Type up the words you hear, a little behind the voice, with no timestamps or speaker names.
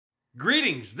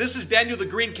Greetings, this is Daniel the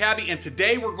Green Cabbie, and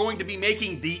today we're going to be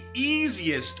making the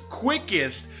easiest,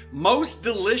 quickest, most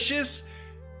delicious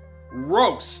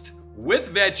roast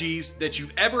with veggies that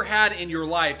you've ever had in your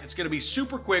life. It's going to be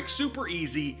super quick, super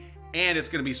easy, and it's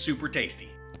going to be super tasty.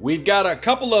 We've got a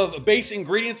couple of base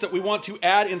ingredients that we want to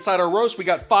add inside our roast. We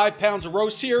got 5 pounds of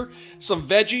roast here, some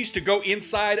veggies to go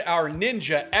inside our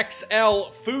Ninja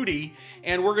XL Foodi,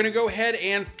 and we're gonna go ahead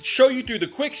and show you through the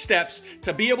quick steps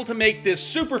to be able to make this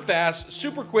super fast,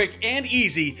 super quick, and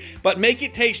easy, but make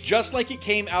it taste just like it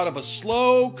came out of a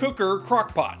slow cooker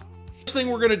crock pot. First thing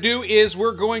we're gonna do is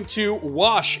we're going to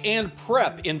wash and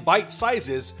prep in bite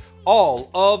sizes all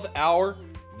of our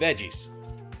veggies.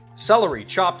 Celery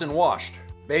chopped and washed.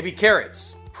 Baby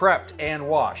carrots, prepped and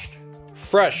washed.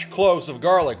 Fresh cloves of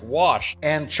garlic, washed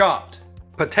and chopped.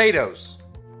 Potatoes,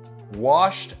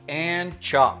 washed and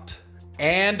chopped.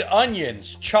 And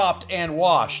onions, chopped and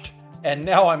washed. And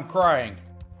now I'm crying.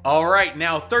 All right,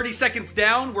 now 30 seconds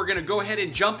down, we're gonna go ahead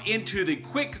and jump into the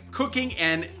quick cooking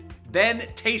and then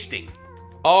tasting.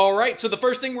 All right, so the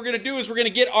first thing we're gonna do is we're gonna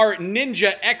get our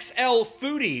Ninja XL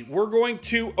Foodi. We're going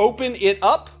to open it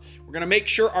up. We're gonna make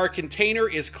sure our container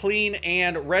is clean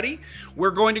and ready.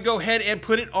 We're going to go ahead and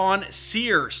put it on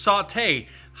sear, saute,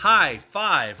 high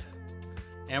 5.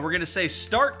 And we're gonna say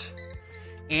start.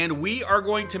 And we are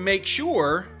going to make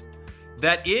sure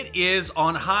that it is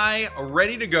on high,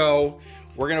 ready to go.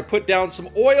 We're gonna put down some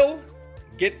oil,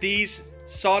 get these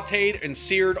sauteed and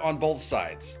seared on both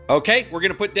sides. Okay, we're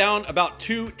gonna put down about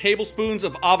 2 tablespoons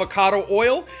of avocado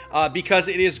oil because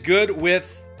it is good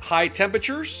with high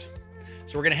temperatures.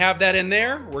 So we're gonna have that in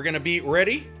there. We're gonna be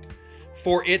ready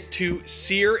for it to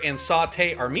sear and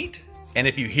saute our meat. And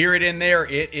if you hear it in there,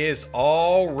 it is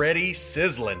already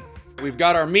sizzling. We've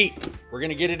got our meat. We're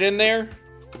gonna get it in there.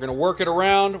 We're gonna work it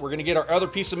around. We're gonna get our other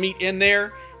piece of meat in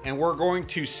there, and we're going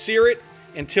to sear it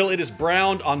until it is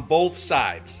browned on both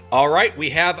sides. All right, we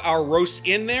have our roast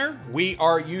in there. We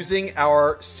are using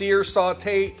our sear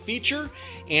saute feature,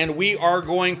 and we are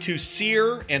going to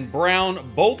sear and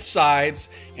brown both sides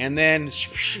and then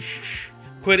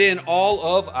put in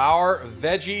all of our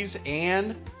veggies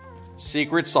and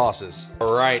secret sauces.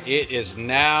 All right, it is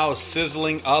now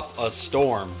sizzling up a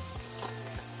storm.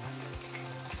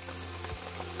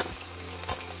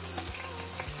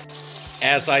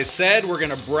 As I said, we're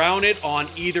gonna brown it on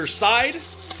either side.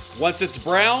 Once it's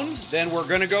brown, then we're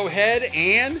gonna go ahead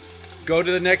and go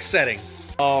to the next setting.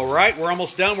 All right, we're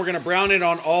almost done. We're gonna brown it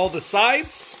on all the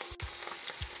sides.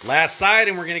 Last side,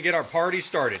 and we're gonna get our party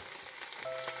started.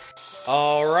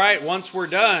 All right, once we're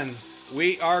done,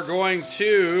 we are going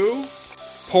to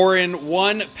pour in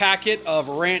 1 packet of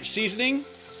ranch seasoning.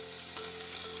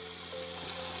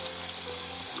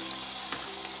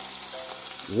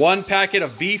 One packet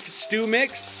of beef stew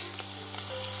mix.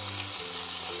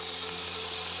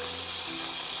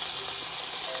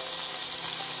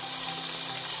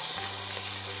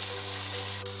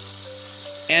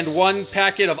 And 1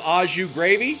 packet of au jus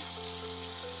gravy.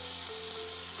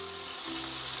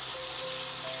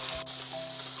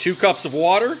 Two cups of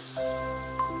water.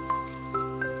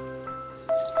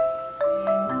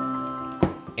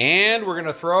 And we're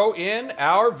gonna throw in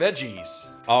our veggies.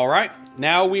 All right,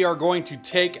 now we are going to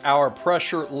take our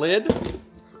pressure lid.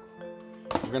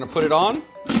 We're gonna put it on.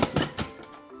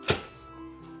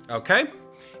 Okay,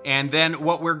 and then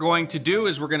what we're going to do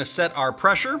is we're gonna set our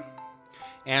pressure,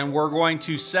 and we're going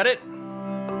to set it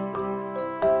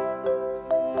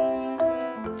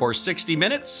for 60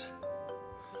 minutes.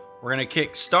 We're gonna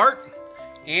kick start,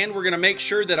 and we're gonna make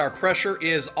sure that our pressure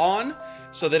is on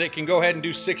so that it can go ahead and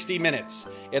do 60 minutes.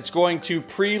 It's going to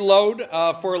preload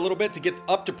for a little bit to get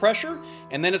up to pressure,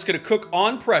 and then it's gonna cook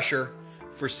on pressure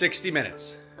for 60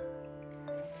 minutes.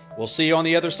 We'll see you on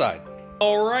the other side.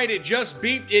 All right, it just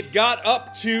beeped. It got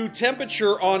up to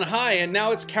temperature on high, and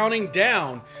now it's counting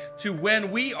down to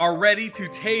when we are ready to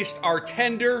taste our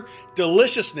tender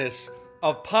deliciousness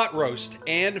of pot roast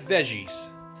and veggies.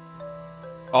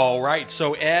 All right,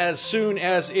 so as soon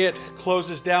as it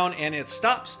closes down and it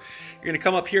stops, you're gonna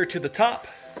come up here to the top.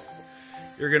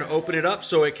 You're gonna open it up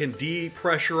so it can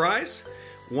depressurize.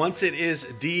 Once it is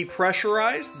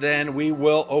depressurized, then we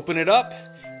will open it up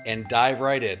and dive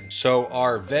right in. So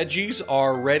our veggies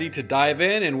are ready to dive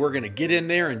in, and we're gonna get in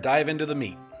there and dive into the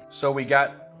meat. So we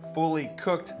got fully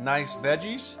cooked, nice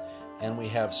veggies, and we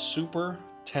have super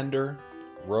tender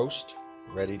roast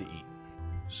ready to eat.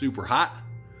 Super hot,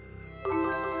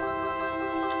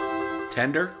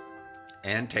 tender,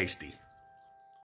 and tasty.